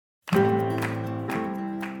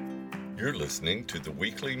You're listening to the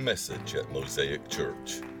weekly message at Mosaic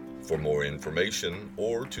Church. For more information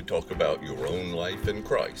or to talk about your own life in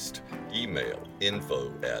Christ, email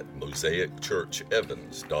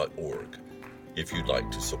info@mosaicchurchevans.org. If you'd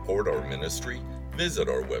like to support our ministry, visit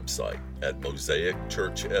our website at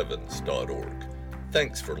mosaicchurchevans.org.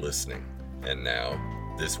 Thanks for listening. And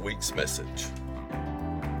now, this week's message.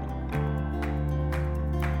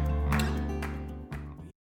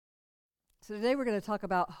 So today we're going to talk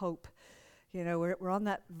about hope. You know, we're on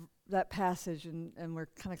that passage and we're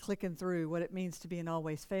kind of clicking through what it means to be an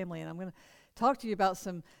always family. And I'm going to talk to you about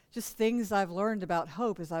some just things I've learned about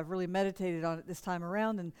hope as I've really meditated on it this time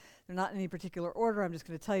around. And they're not in any particular order. I'm just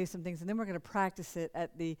going to tell you some things, and then we're going to practice it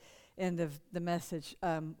at the end of the message.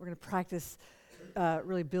 We're going to practice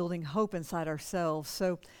really building hope inside ourselves.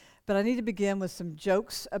 But I need to begin with some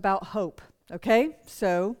jokes about hope. Okay?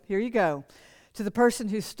 So here you go. To the person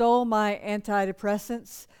who stole my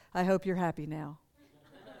antidepressants, I hope you're happy now.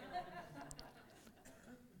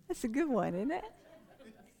 That's a good one, isn't it?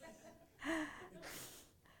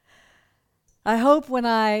 I hope when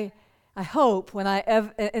I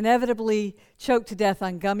inevitably choke to death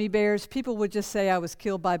on gummy bears, people would just say I was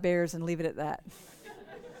killed by bears and leave it at that.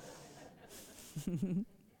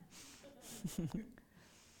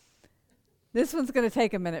 This one's going to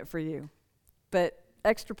take a minute for you, but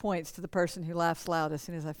extra points to the person who laughs loud as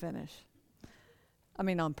soon as I finish. I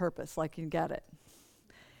mean on purpose, like you got it.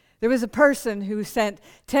 There was a person who sent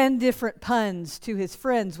 10 different puns to his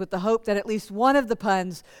friends with the hope that at least one of the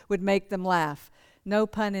puns would make them laugh. No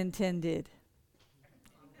pun intended.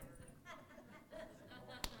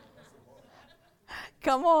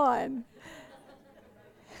 Come on.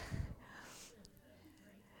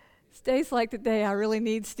 Days like today, I really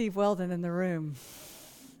need Steve Weldon in the room.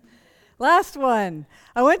 Last one.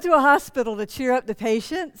 I went to a hospital to cheer up the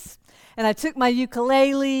patients, and I took my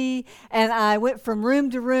ukulele, and I went from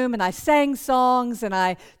room to room, and I sang songs, and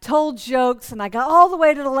I told jokes, and I got all the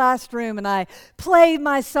way to the last room, and I played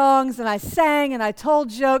my songs, and I sang, and I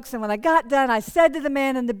told jokes, and when I got done, I said to the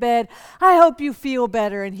man in the bed, I hope you feel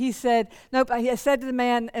better, and he said, nope, I said to the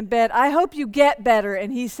man in bed, I hope you get better,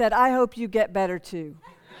 and he said, I hope you get better too.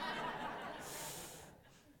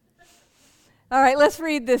 All right, let's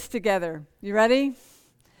read this together. You ready?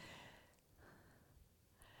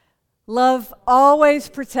 Love always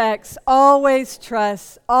protects, always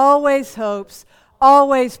trusts, always hopes,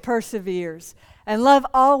 always perseveres, and love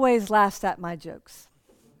always laughs at my jokes.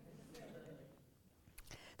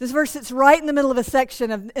 This verse sits right in the middle of a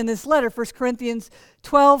section in this letter. 1 Corinthians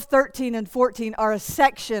 12, 13, and 14 are a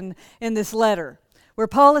section in this letter where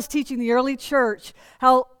Paul is teaching the early church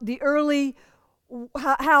how early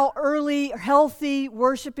healthy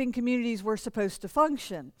worshiping communities were supposed to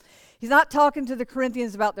function. He's not talking to the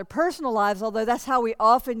Corinthians about their personal lives, although that's how we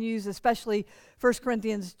often use, especially 1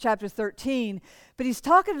 Corinthians chapter 13. But he's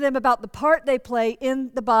talking to them about the part they play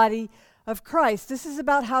in the body of Christ. This is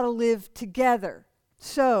about how to live together.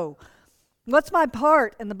 So, what's my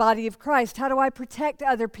part in the body of Christ? How do I protect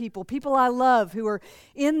other people I love who are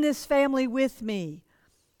in this family with me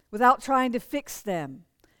without trying to fix them?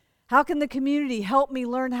 How can the community help me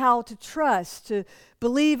learn how to trust, to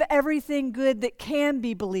believe everything good that can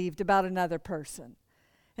be believed about another person?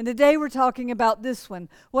 And today we're talking about this one.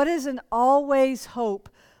 What does an always hope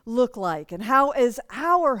look like? And how is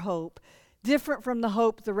our hope different from the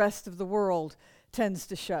hope the rest of the world tends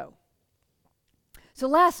to show? So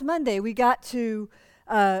last Monday we got to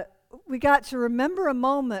remember a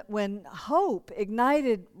moment when hope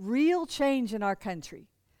ignited real change in our country.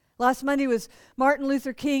 Last Monday was Martin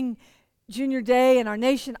Luther King Jr. Day, and our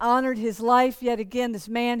nation honored his life yet again, this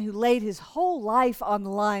man who laid his whole life on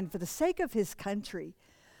the line for the sake of his country.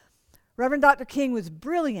 Reverend Dr. King was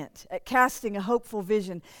brilliant at casting a hopeful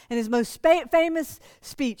vision, and his most famous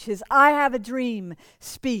speech, his I Have a Dream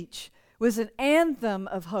speech, was an anthem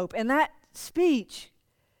of hope. And that speech,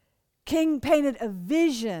 King painted a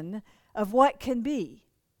vision of what can be.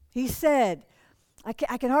 He said, I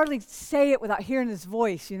can hardly say it without hearing his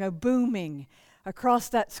voice, booming across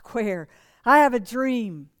that square. I have a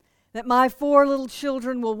dream that my 4 little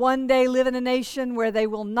children will one day live in a nation where they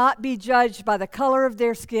will not be judged by the color of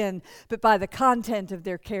their skin, but by the content of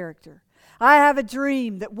their character. I have a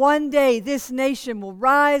dream that one day this nation will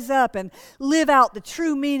rise up and live out the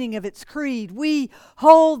true meaning of its creed. We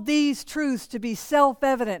hold these truths to be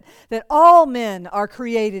self-evident, that all men are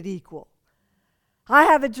created equal. I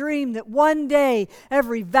have a dream that one day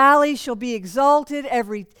every valley shall be exalted,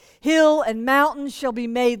 every hill and mountain shall be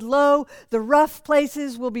made low, the rough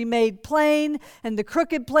places will be made plain, and the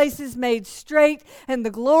crooked places made straight, and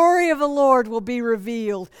the glory of the Lord will be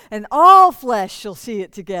revealed, and all flesh shall see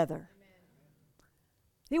it together. Amen.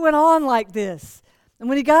 He went on like this. And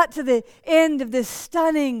when he got to the end of this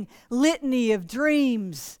stunning litany of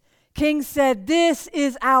dreams, King said, "This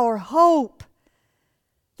is our hope.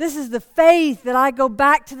 This is the faith that I go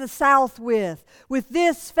back to the South with. With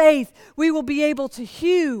this faith, we will be able to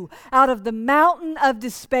hew out of the mountain of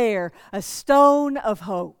despair a stone of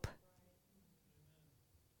hope."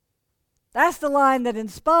 That's the line that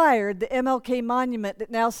inspired the MLK Monument that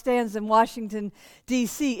now stands in Washington,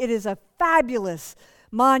 D.C. It is a fabulous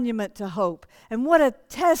monument to hope. And what a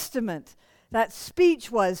testament that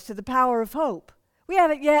speech was to the power of hope. We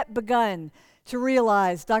haven't yet begun to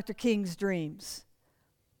realize Dr. King's dreams.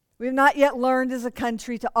 We have not yet learned as a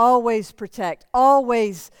country to always protect,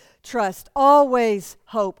 always trust, always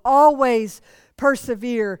hope, always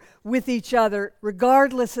persevere with each other,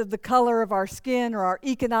 regardless of the color of our skin or our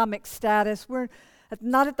economic status. We're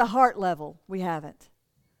not at the heart level. We haven't.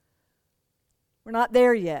 We're not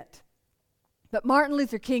there yet. But Martin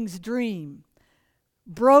Luther King's dream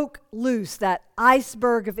broke loose that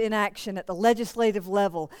iceberg of inaction at the legislative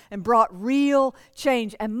level and brought real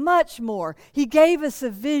change and much more. He gave us a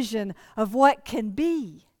vision of what can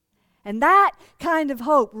be. And that kind of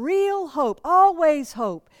hope, real hope, always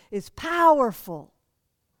hope, is powerful.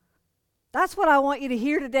 That's what I want you to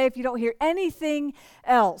hear today if you don't hear anything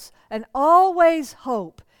else. And always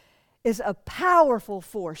hope is a powerful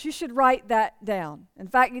force. You should write that down. In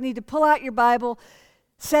fact, you need to pull out your Bible,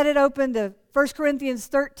 set it open to 1 Corinthians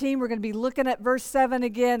 13. We're going to be looking at verse 7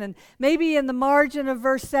 again. And maybe in the margin of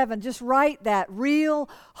verse 7, just write that. Real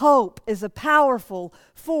hope is a powerful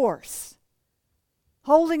force.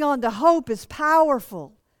 Holding on to hope is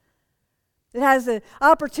powerful. It has the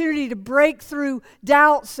opportunity to break through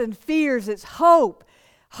doubts and fears. It's hope.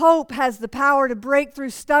 Hope has the power to break through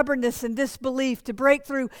stubbornness and disbelief, to break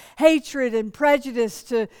through hatred and prejudice,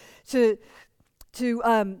 to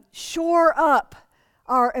shore up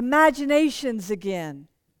our imaginations again,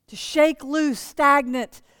 to shake loose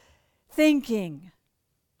stagnant thinking.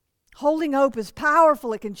 Holding hope is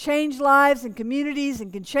powerful. It can change lives and communities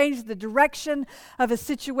and can change the direction of a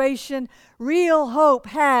situation. Real hope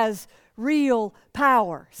has real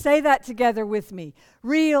power. Say that together with me.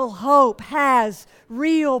 Real hope has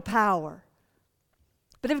real power.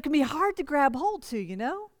 But it can be hard to grab hold to, you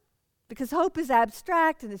know, because hope is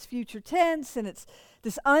abstract and it's future tense and it's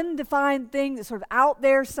this undefined thing that's sort of out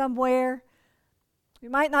there somewhere. You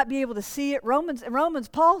might not be able to see it. Romans,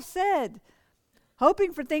 Paul said,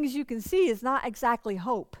 hoping for things you can see is not exactly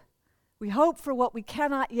hope. We hope for what we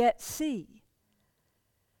cannot yet see.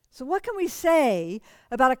 So what can we say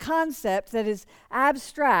about a concept that is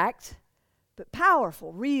abstract but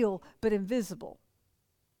powerful, real but invisible?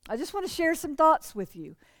 I just want to share some thoughts with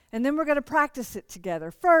you, and then we're going to practice it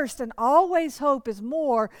together. First, and always hope is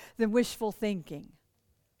more than wishful thinking.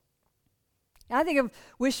 I think of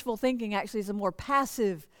wishful thinking actually as a more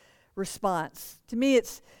passive response. To me,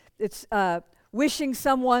 it's wishing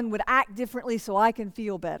someone would act differently so I can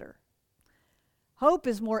feel better. Hope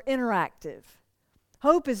is more interactive.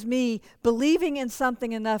 Hope is me believing in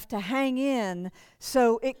something enough to hang in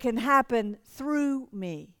so it can happen through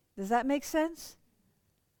me. Does that make sense?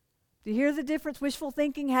 Do you hear the difference? Wishful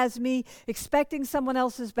thinking has me expecting someone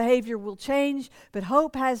else's behavior will change, but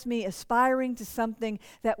hope has me aspiring to something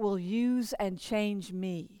that will use and change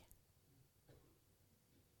me.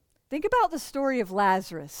 Think about the story of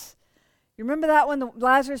Lazarus. You remember that one,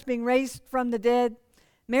 Lazarus being raised from the dead?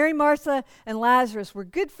 Mary, Martha, and Lazarus were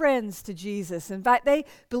good friends to Jesus. In fact, they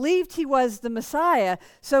believed he was the Messiah.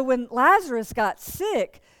 So when Lazarus got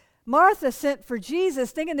sick, Martha sent for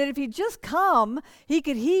Jesus, thinking that if he'd just come, he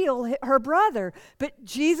could heal her brother. But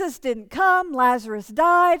Jesus didn't come, Lazarus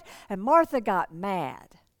died, and Martha got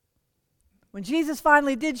mad. When Jesus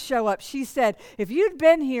finally did show up, she said, "If you'd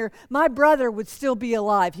been here, my brother would still be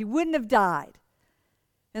alive. He wouldn't have died."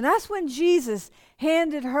 And that's when Jesus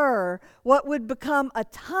handed her what would become a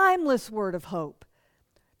timeless word of hope,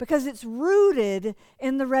 because it's rooted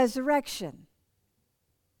in the resurrection.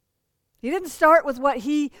 He didn't start with what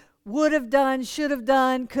he would have done, should have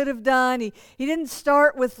done, could have done. He didn't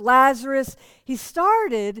start with Lazarus. He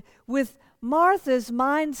started with Martha's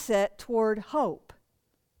mindset toward hope.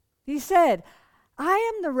 He said, "I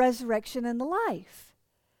am the resurrection and the life.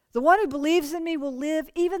 The one who believes in me will live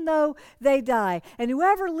even though they die. And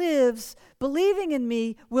whoever lives believing in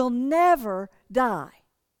me will never die."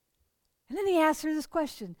 And then he asked her this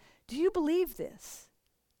question, "Do you believe this?"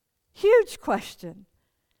 Huge question.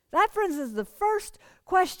 That, friends, is the first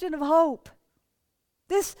question of hope.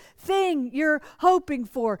 This thing you're hoping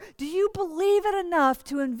for, do you believe it enough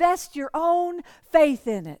to invest your own faith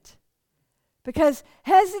in it? Because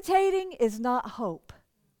hesitating is not hope.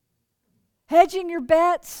 Hedging your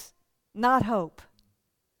bets, not hope.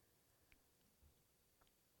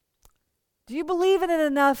 Do you believe in it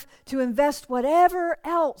enough to invest whatever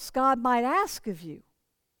else God might ask of you?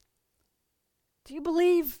 Do you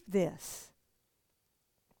believe this?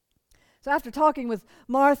 So after talking with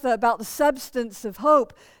Martha about the substance of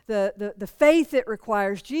hope, the faith it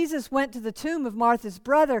requires, Jesus went to the tomb of Martha's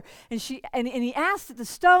brother, and he asked that the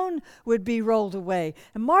stone would be rolled away.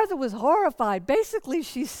 And Martha was horrified. Basically,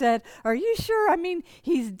 she said, "Are you sure? I mean,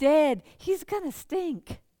 he's dead. He's going to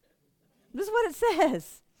stink." This is what it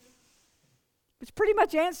says. Which pretty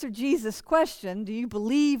much answered Jesus' question, do you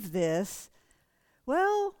believe this?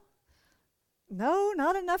 Well, no,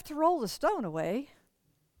 not enough to roll the stone away.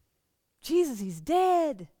 Jesus, he's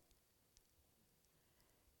dead.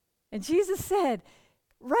 And Jesus said,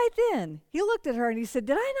 right then, he looked at her and he said,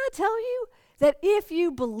 did I not tell you that if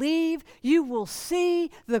you believe, you will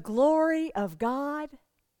see the glory of God?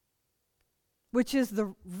 Which is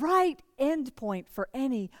the right end point for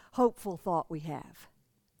any hopeful thought we have.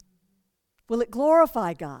 Will it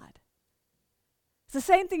glorify God? It's the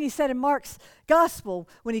same thing he said in Mark's gospel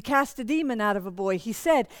when he cast a demon out of a boy. He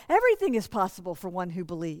said, everything is possible for one who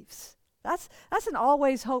believes. That's an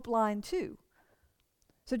always hope line too.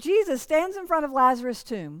 So Jesus stands in front of Lazarus'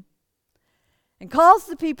 tomb and calls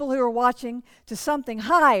the people who are watching to something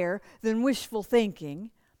higher than wishful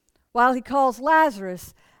thinking while he calls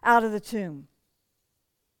Lazarus out of the tomb.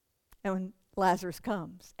 And when Lazarus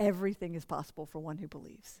comes, everything is possible for one who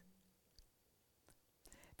believes.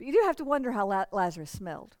 But you do have to wonder how Lazarus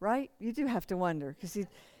smelled, right? You do have to wonder, because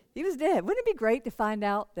he was dead. Wouldn't it be great to find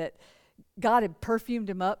out that God had perfumed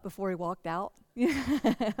him up before he walked out?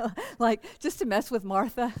 Like, just to mess with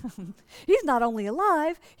Martha. He's not only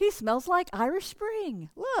alive, he smells like Irish Spring.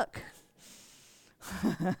 Look.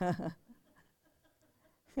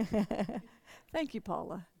 Thank you,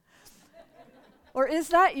 Paula. Or is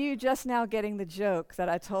that you just now getting the joke that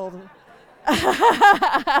I told?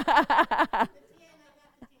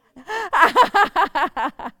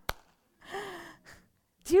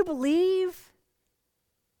 Do you believe?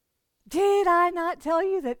 Did I not tell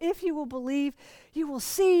you that if you will believe, you will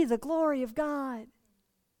see the glory of God?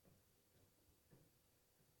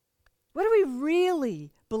 What do we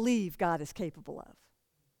really believe God is capable of?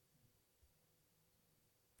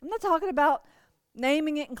 I'm not talking about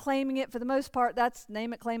naming it and claiming it. For the most part, that's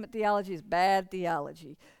name it, claim it theology is bad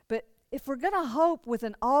theology. But if we're going to hope with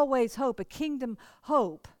an always hope, a kingdom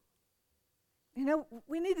hope,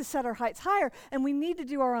 we need to set our heights higher, and we need to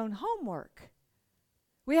do our own homework.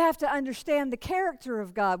 We have to understand the character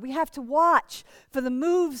of God. We have to watch for the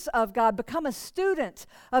moves of God, become a student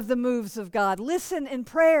of the moves of God, listen in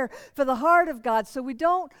prayer for the heart of God so we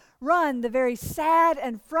don't run the very sad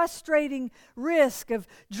and frustrating risk of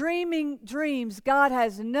dreaming dreams God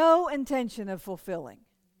has no intention of fulfilling.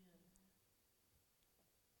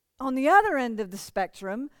 On the other end of the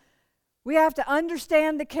spectrum, we have to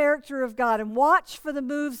understand the character of God and watch for the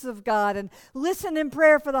moves of God and listen in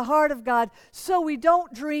prayer for the heart of God so we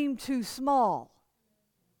don't dream too small.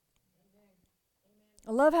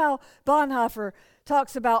 I love how Bonhoeffer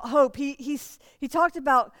talks about hope. He talked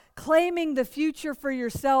about claiming the future for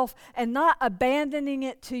yourself and not abandoning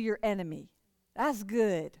it to your enemy. That's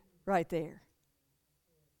good right there.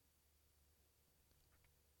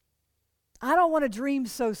 I don't want to dream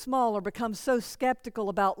so small or become so skeptical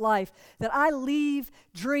about life that I leave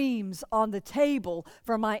dreams on the table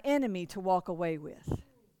for my enemy to walk away with.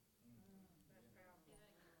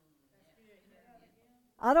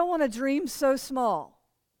 I don't want to dream so small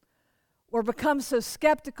or become so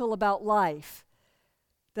skeptical about life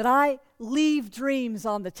that I leave dreams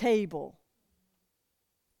on the table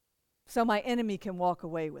so my enemy can walk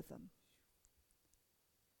away with them.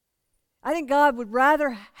 I think God would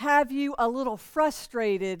rather have you a little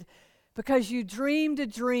frustrated because you dreamed a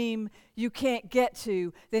dream you can't get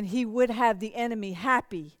to than he would have the enemy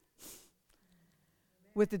happy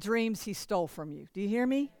with the dreams he stole from you. Do you hear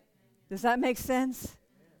me? Does that make sense?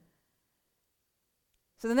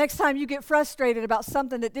 So the next time you get frustrated about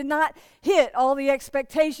something that did not hit all the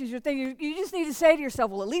expectations you're thinking, you just need to say to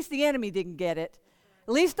yourself, well, at least the enemy didn't get it.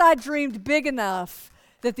 At least I dreamed big enough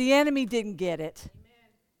that the enemy didn't get it.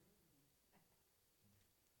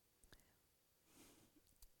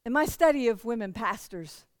 In my study of women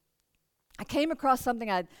pastors, I came across something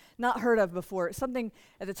I'd not heard of before, something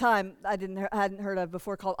at the time I hadn't heard of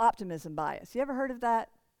before called optimism bias. You ever heard of that?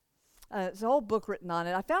 There's a whole book written on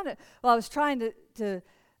it. I found it while I was trying to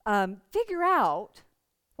figure out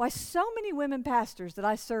why so many women pastors that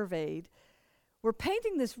I surveyed were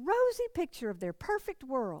painting this rosy picture of their perfect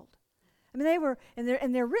world, I mean, they were,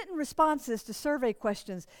 in their written responses to survey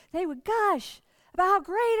questions, they would gush about how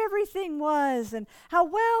great everything was and how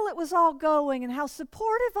well it was all going and how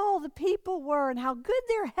supportive all the people were and how good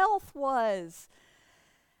their health was.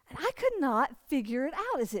 And I could not figure it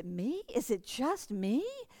out. Is it me? Is it just me?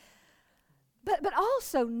 But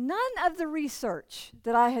also, none of the research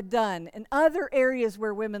that I had done in other areas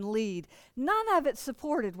where women lead, none of it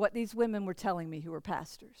supported what these women were telling me who were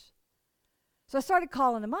pastors. So I started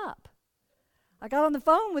calling them up. I got on the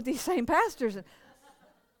phone with these same pastors, and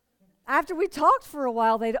after we talked for a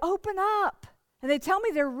while, they'd open up, and they'd tell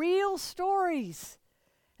me their real stories.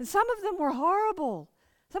 And some of them were horrible.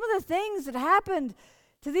 Some of the things that happened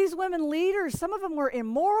to these women leaders, some of them were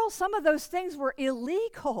immoral, some of those things were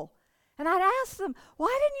illegal. And I'd ask them,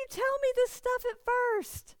 why didn't you tell me this stuff at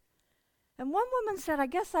first? And one woman said, I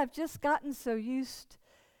guess I've just gotten so used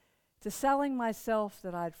to selling myself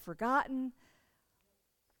that I'd forgotten.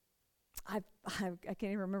 I can't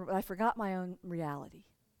even remember, but I forgot my own reality.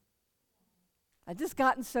 I'd just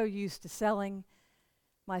gotten so used to selling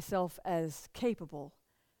myself as capable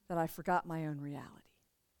that I forgot my own reality.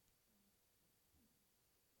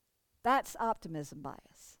 That's optimism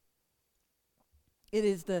bias. It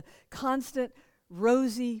is the constant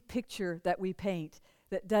rosy picture that we paint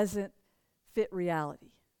that doesn't fit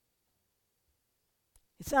reality.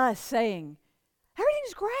 It's us saying,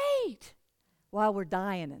 everything's great, while we're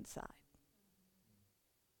dying inside.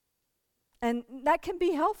 And that can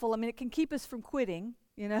be helpful. I mean, it can keep us from quitting,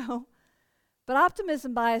 you know. But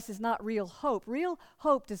optimism bias is not real hope. Real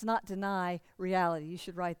hope does not deny reality. You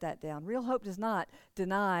should write that down. Real hope does not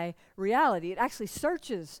deny reality. It actually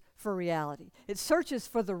searches for reality. It searches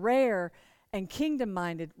for the rare and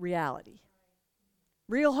kingdom-minded reality.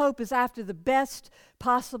 Real hope is after the best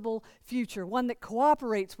possible future, one that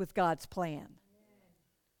cooperates with God's plan.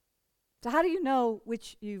 So how do you know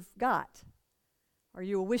which you've got? Are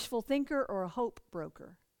you a wishful thinker or a hope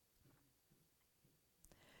broker?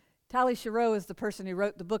 Tali Sharot is the person who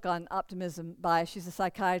wrote the book on optimism bias. She's a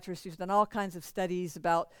psychiatrist. She's done all kinds of studies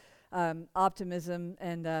about optimism,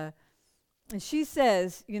 and she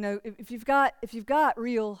says, you know, if you've got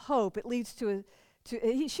real hope, it leads to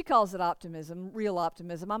she calls it optimism, real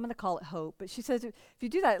optimism. I'm going to call it hope, but she says if you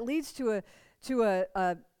do that, it leads to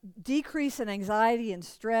a decrease in anxiety and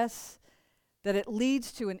stress. That it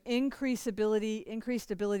leads to an increased ability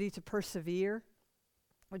to persevere.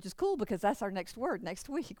 Which is cool because that's our next word. Next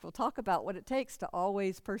week, we'll talk about what it takes to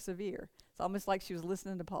always persevere. It's almost like she was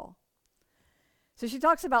listening to Paul. So she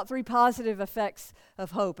talks about 3 positive effects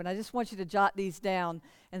of hope, and I just want you to jot these down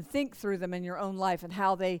and think through them in your own life and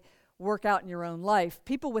how they work out in your own life.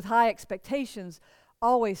 People with high expectations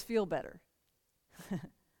always feel better,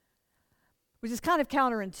 which is kind of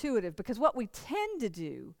counterintuitive because what we tend to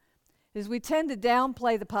do is we tend to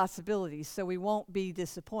downplay the possibilities so we won't be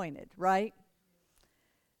disappointed, right?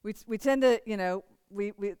 We tend to, you know,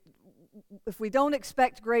 if we don't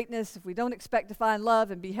expect greatness, if we don't expect to find love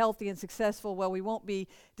and be healthy and successful, well, we won't be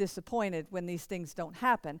disappointed when these things don't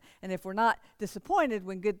happen. And if we're not disappointed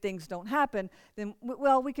when good things don't happen, then,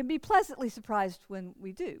 well, we can be pleasantly surprised when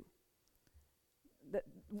we do.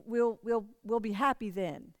 We'll be happy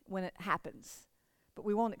then when it happens, but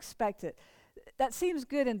we won't expect it. That seems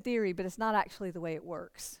good in theory, but it's not actually the way it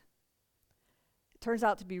works. Turns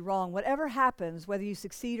out to be wrong. Whatever happens, whether you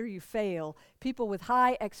succeed or you fail, people with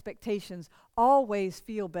high expectations always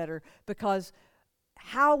feel better because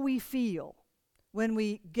how we feel when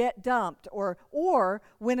we get dumped or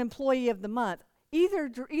when employee of the month, either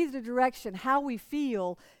direction, how we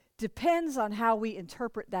feel depends on how we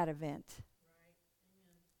interpret that event.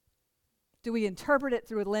 Do we interpret it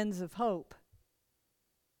through a lens of hope?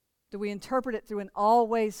 Do we interpret it through an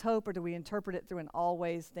always hope, or do we interpret it through an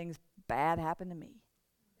always things bad happen to me?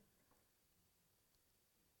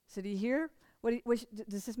 So do you hear?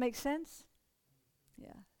 Does this make sense?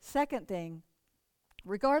 Yeah. Second thing,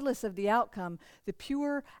 regardless of the outcome, the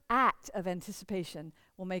pure act of anticipation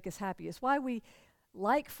will make us happy. It's why we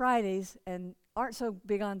like Fridays and aren't so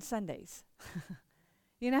big on Sundays.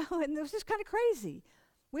 You know, and it was just kind of crazy.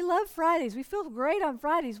 We love Fridays. We feel great on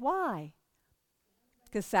Fridays. Why?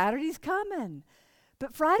 Because Saturday's coming.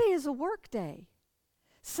 But Friday is a work day.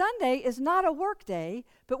 Sunday is not a work day,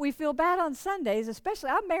 but we feel bad on Sundays, especially,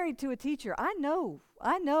 I'm married to a teacher. I know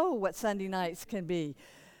what Sunday nights can be.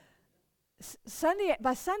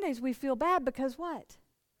 By Sundays, we feel bad because what?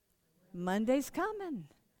 Monday's coming.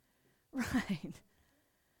 Right.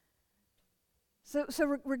 So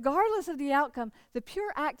regardless of the outcome, the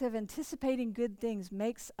pure act of anticipating good things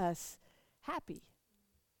makes us happy.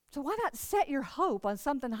 So why not set your hope on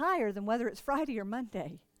something higher than whether it's Friday or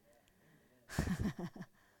Monday?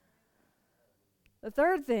 The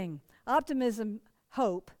third thing, optimism,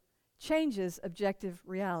 hope, changes objective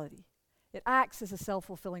reality. It acts as a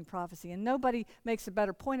self-fulfilling prophecy, and nobody makes a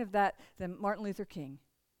better point of that than Martin Luther King.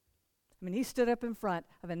 I mean, he stood up in front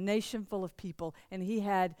of a nation full of people, and he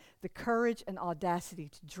had the courage and audacity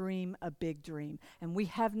to dream a big dream. And we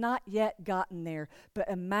have not yet gotten there, but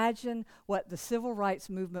imagine what the civil rights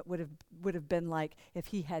movement would have been like if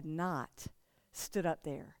he had not stood up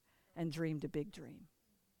there and dreamed a big dream.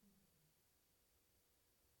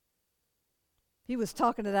 He was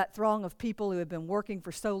talking to that throng of people who had been working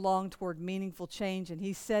for so long toward meaningful change, and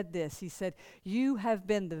he said this. He said, "You have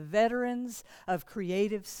been the veterans of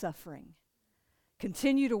creative suffering.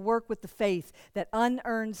 Continue to work with the faith that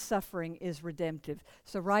unearned suffering is redemptive."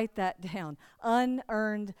 So write that down.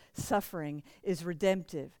 Unearned suffering is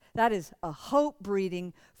redemptive. That is a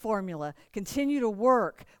hope-breeding formula. Continue to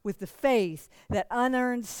work with the faith that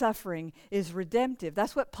unearned suffering is redemptive.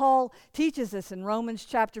 That's what Paul teaches us in Romans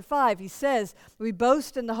chapter 5. He says, we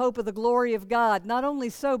boast in the hope of the glory of God. Not only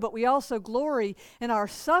so, but we also glory in our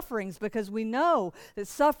sufferings because we know that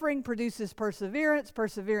suffering produces perseverance,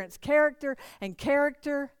 perseverance character, and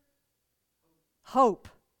character hope.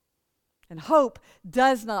 And hope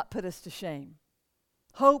does not put us to shame.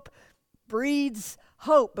 Hope breeds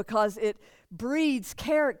hope because it breeds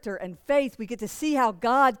character and faith. We get to see how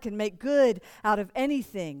God can make good out of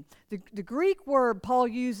anything. The Greek word Paul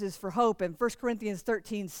uses for hope in 1 Corinthians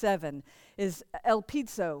 13:7 is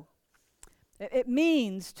elpizo. It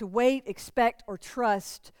means to wait, expect, or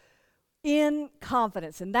trust in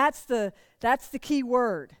confidence. And that's the key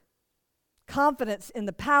word. Confidence in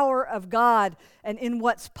the power of God and in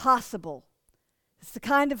what's possible. It's the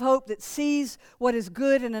kind of hope that sees what is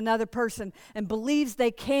good in another person and believes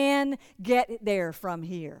they can get there from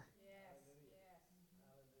here.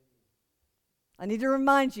 I need to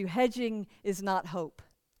remind you, hedging is not hope.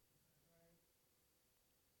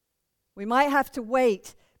 We might have to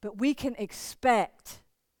wait, but we can expect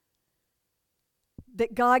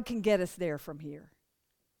that God can get us there from here.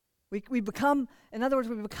 We become, in other words,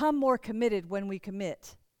 we become more committed when we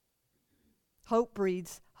commit. Hope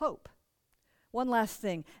breeds hope. One last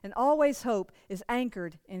thing, and always hope is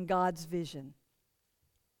anchored in God's vision.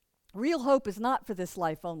 Real hope is not for this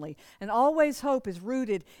life only, and always hope is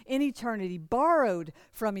rooted in eternity, borrowed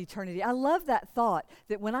from eternity. I love that thought,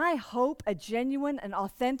 that when I hope a genuine and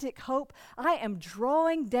authentic hope, I am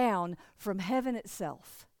drawing down from heaven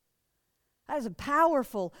itself. That is a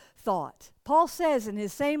powerful thought. Paul says in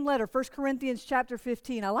his same letter, 1 Corinthians chapter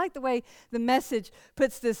 15, I like the way the Message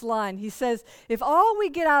puts this line. He says, if all we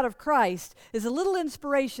get out of Christ is a little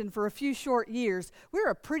inspiration for a few short years, we're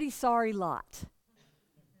a pretty sorry lot.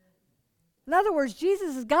 In other words,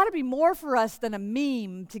 Jesus has got to be more for us than a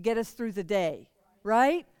meme to get us through the day,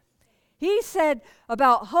 right? He said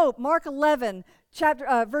about hope, Mark 11,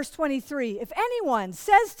 verse 23, if anyone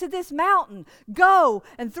says to this mountain, go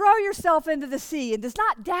and throw yourself into the sea, and does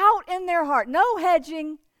not doubt in their heart, no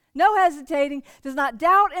hedging, no hesitating, does not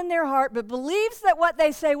doubt in their heart, but believes that what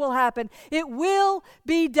they say will happen, it will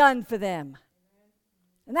be done for them.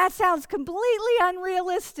 And that sounds completely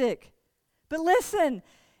unrealistic. But listen,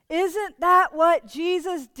 isn't that what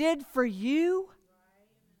Jesus did for you?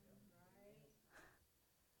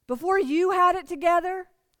 Before you had it together,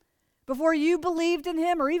 before you believed in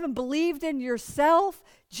him or even believed in yourself,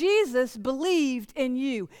 Jesus believed in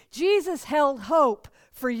you. Jesus held hope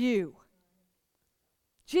for you.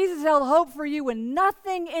 Jesus held hope for you when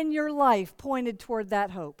nothing in your life pointed toward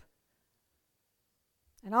that hope.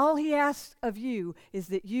 And all he asks of you is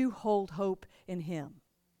that you hold hope in him.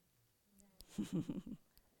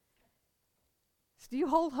 So do you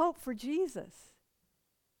hold hope for Jesus?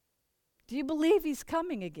 Do you believe he's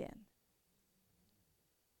coming again?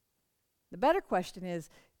 The better question is,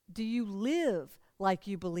 do you live like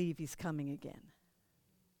you believe he's coming again?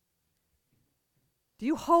 Do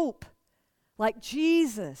you hope like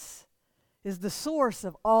Jesus is the source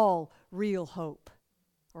of all real hope?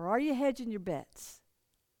 Or are you hedging your bets?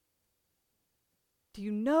 Do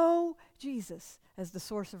you know Jesus as the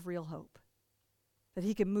source of real hope? That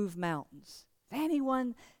he can move mountains? If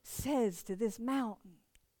anyone says to this mountain,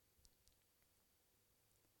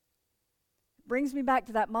 brings me back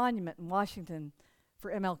to that monument in Washington for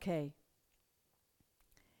MLK.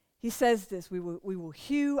 He says this, we will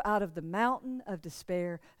hew out of the mountain of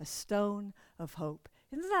despair a stone of hope.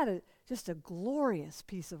 Isn't that just a glorious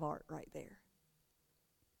piece of art right there?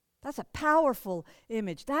 That's a powerful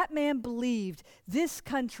image. That man believed this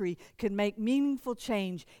country could make meaningful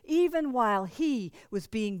change even while he was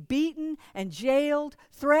being beaten and jailed,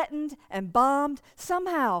 threatened and bombed.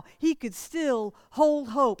 Somehow he could still hold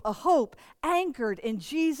hope, a hope anchored in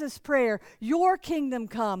Jesus' prayer, your kingdom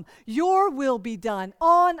come, your will be done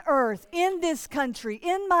on earth, in this country,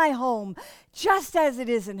 in my home, just as it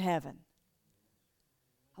is in heaven.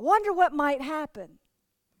 I wonder what might happen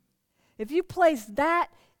if you place that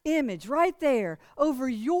image right there over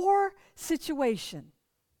your situation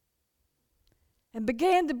and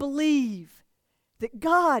began to believe that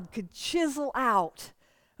God could chisel out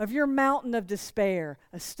of your mountain of despair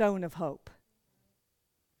a stone of hope.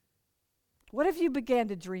 What if you began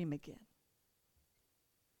to dream again?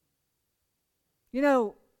 You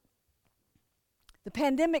know, the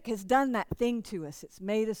pandemic has done that thing to us. It's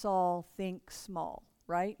made us all think small,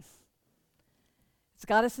 right? It's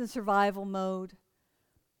got us in survival mode.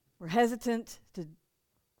 We're hesitant to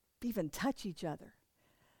even touch each other,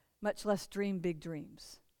 much less dream big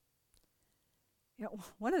dreams. You know,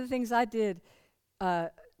 one of the things I did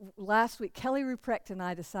last week, Kelly Ruprecht and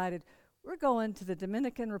I decided we're going to the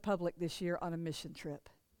Dominican Republic this year on a mission trip.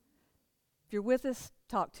 If you're with us,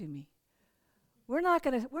 talk to me. We're not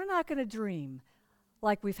gonna dream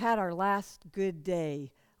like we've had our last good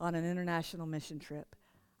day on an international mission trip.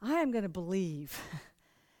 I am going to believe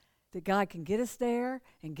that God can get us there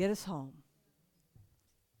and get us home.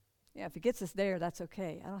 Yeah, if he gets us there, that's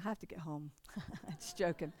okay. I don't have to get home. Just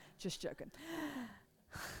joking.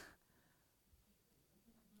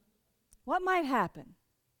 What might happen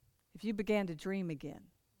if you began to dream again?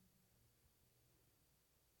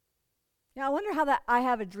 Yeah, I wonder how that I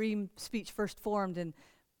have a dream speech first formed in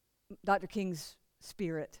Dr. King's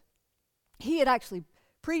spirit. He had actually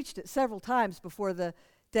preached it several times before the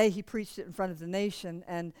day he preached it in front of the nation,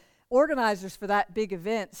 and organizers for that big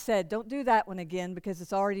event said, don't do that one again because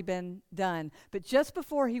it's already been done. But just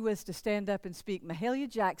before he was to stand up and speak, Mahalia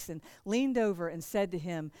Jackson leaned over and said to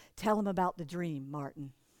him, tell him about the dream,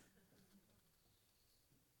 Martin.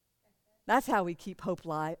 That's how we keep hope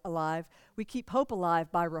alive. We keep hope alive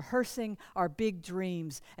by rehearsing our big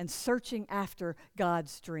dreams and searching after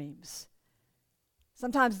God's dreams.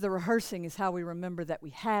 Sometimes the rehearsing is how we remember that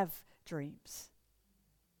we have dreams.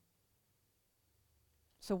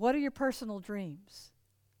 So what are your personal dreams?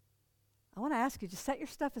 I want to ask you, just set your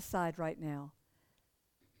stuff aside right now.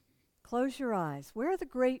 Close your eyes. Where are the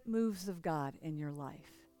great moves of God in your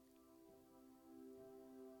life?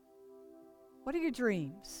 What are your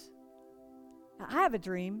dreams? Now, I have a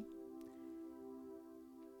dream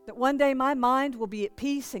that one day my mind will be at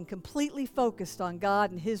peace and completely focused on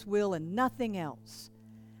God and His will and nothing else.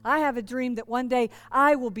 I have a dream that one day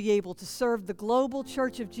I will be able to serve the global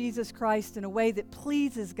Church of Jesus Christ in a way that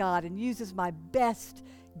pleases God and uses my best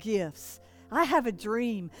gifts. I have a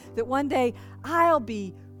dream that one day I'll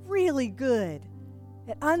be really good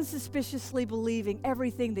at unsuspiciously believing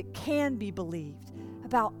everything that can be believed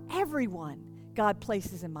about everyone God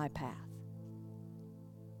places in my path.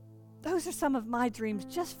 Those are some of my dreams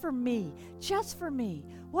just for me, just for me.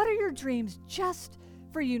 What are your dreams just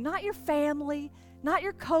for you? Not your family, not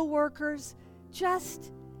your coworkers,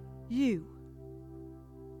 just you.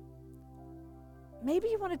 Maybe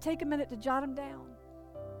you want to take a minute to jot them down.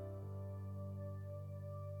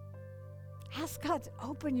 Ask God to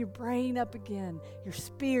open your brain up again, your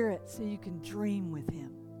spirit, so you can dream with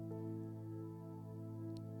Him.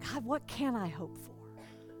 God, what can I hope for?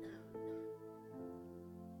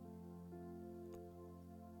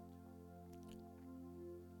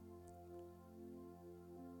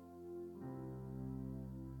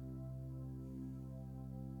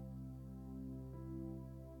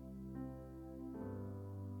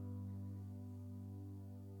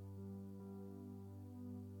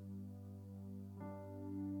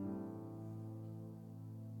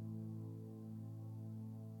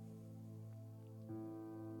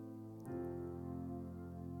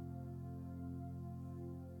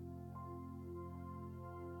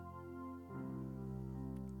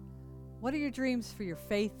 What are your dreams for your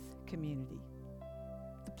faith community?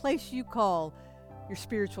 The place you call your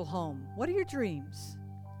spiritual home. What are your dreams?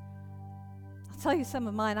 I'll tell you some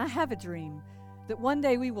of mine. I have a dream that one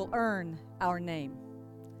day we will earn our name.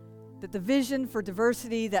 That the vision for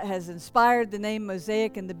diversity that has inspired the name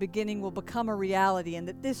Mosaic in the beginning will become a reality, and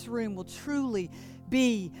that this room will truly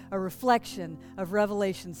be a reflection of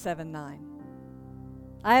Revelation 7:9.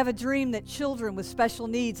 I have a dream that children with special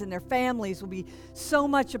needs and their families will be so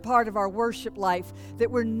much a part of our worship life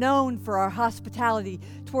that we're known for our hospitality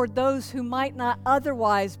toward those who might not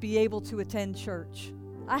otherwise be able to attend church.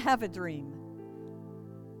 I have a dream.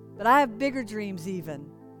 But I have bigger dreams even.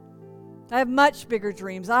 I have much bigger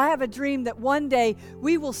dreams. I have a dream that one day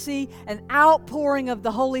we will see an outpouring of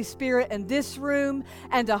the Holy Spirit in this room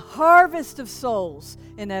and a harvest of souls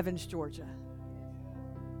in Evans, Georgia.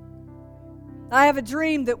 I have a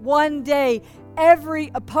dream that one day every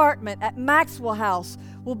apartment at Maxwell House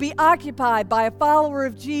will be occupied by a follower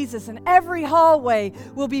of Jesus, and every hallway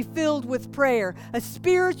will be filled with prayer, a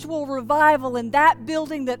spiritual revival in that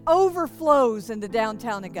building that overflows into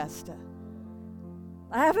downtown Augusta.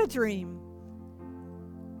 I have a dream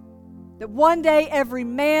that one day every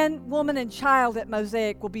man, woman, and child at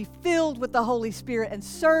Mosaic will be filled with the Holy Spirit and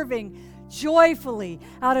serving joyfully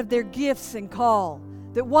out of their gifts and call.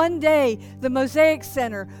 That one day the Mosaic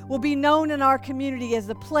Center will be known in our community as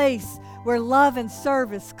the place where love and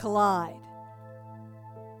service collide.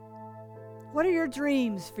 What are your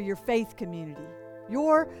dreams for your faith community,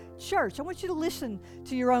 your church? I want you to listen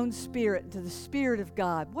to your own spirit, to the Spirit of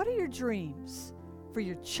God. What are your dreams for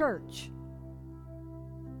your church?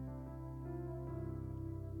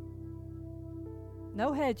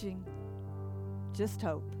 No hedging, just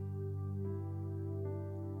hope.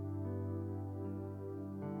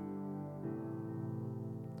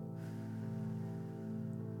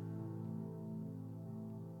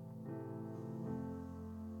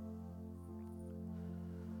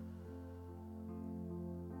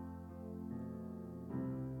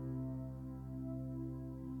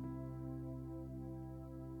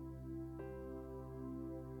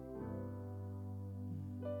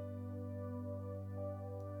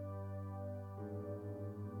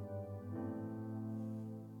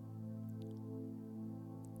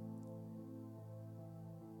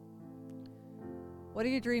 What are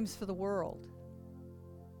your dreams for the world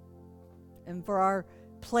and for our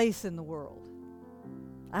place in the world?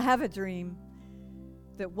 I have a dream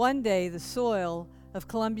that one day the soil of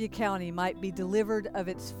Columbia County might be delivered of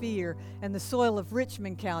its fear and the soil of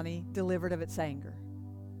Richmond County delivered of its anger.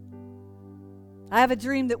 I have a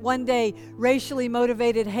dream that one day racially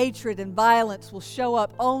motivated hatred and violence will show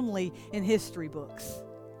up only in history books.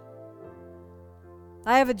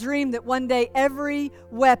 I have a dream that one day every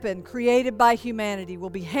weapon created by humanity will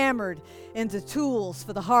be hammered into tools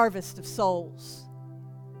for the harvest of souls.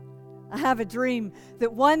 I have a dream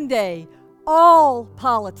that one day all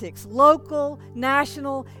politics, local,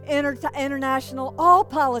 national, international, all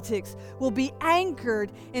politics will be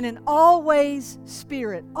anchored in an always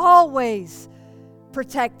spirit, always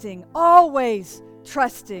protecting, always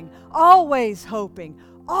trusting, always hoping,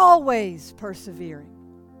 always persevering.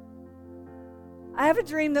 I have a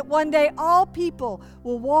dream that one day all people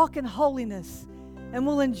will walk in holiness and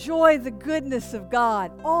will enjoy the goodness of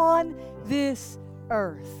God on this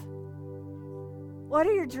earth. What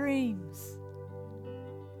are your dreams?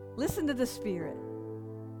 Listen to the Spirit.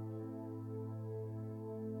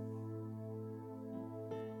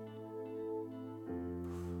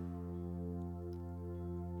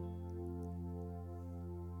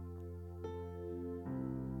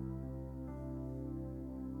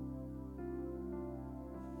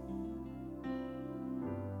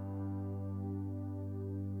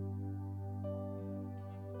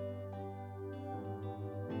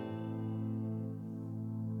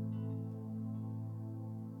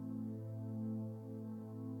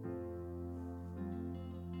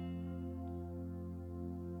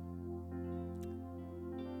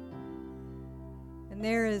 And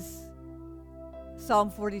there is Psalm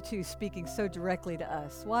 42 speaking so directly to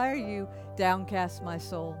us. Why are you downcast, my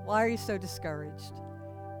soul? Why are you so discouraged?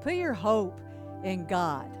 Put your hope in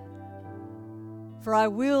God, for I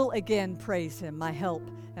will again praise Him, my help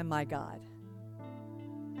and my God.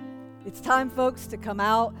 It's time, folks, to come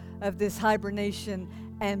out of this hibernation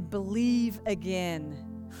and believe again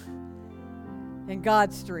in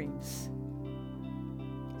God's dreams.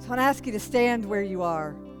 So I want to ask you to stand where you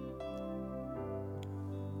are.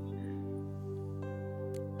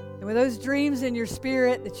 And with those dreams in your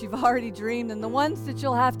spirit that you've already dreamed and the ones that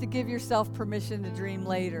you'll have to give yourself permission to dream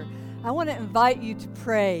later, I want to invite you to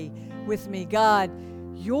pray with me. God,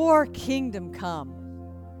 your kingdom come.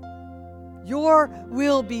 Your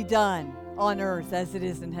will be done on earth as it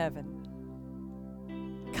is in heaven.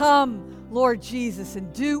 Come, Lord Jesus,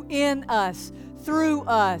 and do in us, through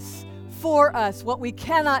us, for us, what we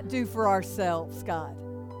cannot do for ourselves, God.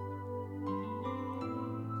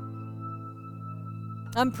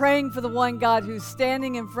 I'm praying for the one, God, who's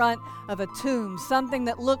standing in front of a tomb, something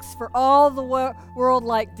that looks for all the world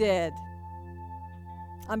like dead.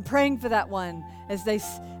 I'm praying for that one as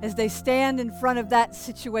they stand in front of that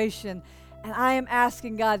situation, and I am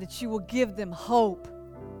asking, God, that you will give them hope.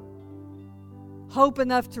 Hope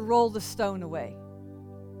enough to roll the stone away.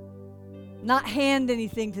 Not hand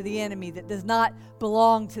anything to the enemy that does not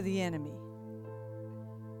belong to the enemy.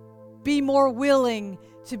 be more willing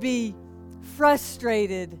to be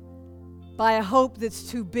frustrated by a hope that's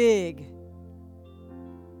too big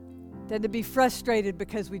than to be frustrated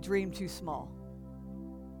because we dream too small.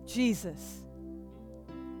 Jesus.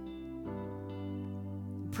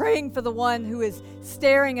 Praying for the one who is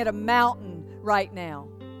staring at a mountain right now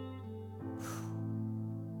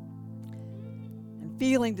and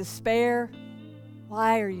feeling despair.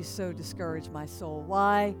 Why are you so discouraged, my soul?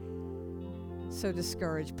 Why so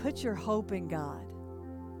discouraged? Put your hope in God.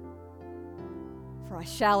 For I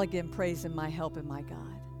shall again praise Him, my help and my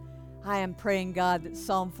God. I am praying, God, that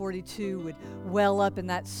Psalm 42 would well up in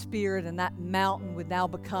that spirit and that mountain would now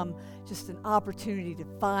become just an opportunity to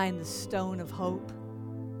find the stone of hope.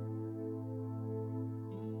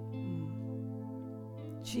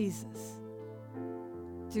 Jesus,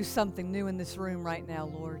 do something new in this room right now,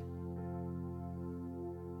 Lord.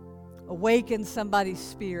 Awaken somebody's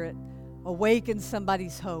spirit. Awaken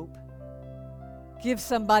somebody's hope. Give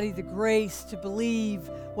somebody the grace to believe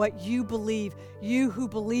what you believe. You who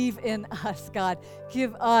believe in us, God,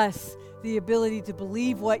 give us the ability to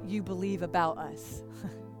believe what you believe about us.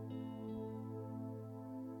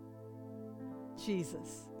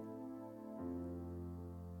 Jesus.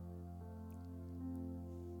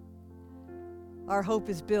 Our hope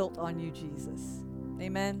is built on you, Jesus.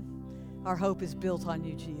 Amen. Our hope is built on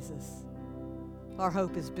you, Jesus. Our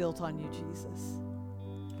hope is built on you, Jesus.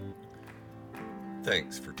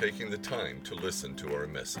 Thanks for taking the time to listen to our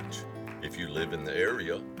message. If you live in the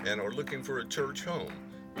area and are looking for a church home,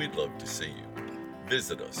 we'd love to see you.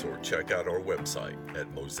 Visit us or check out our website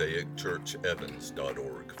at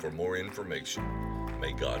mosaicchurchevans.org for more information.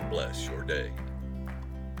 May God bless your day.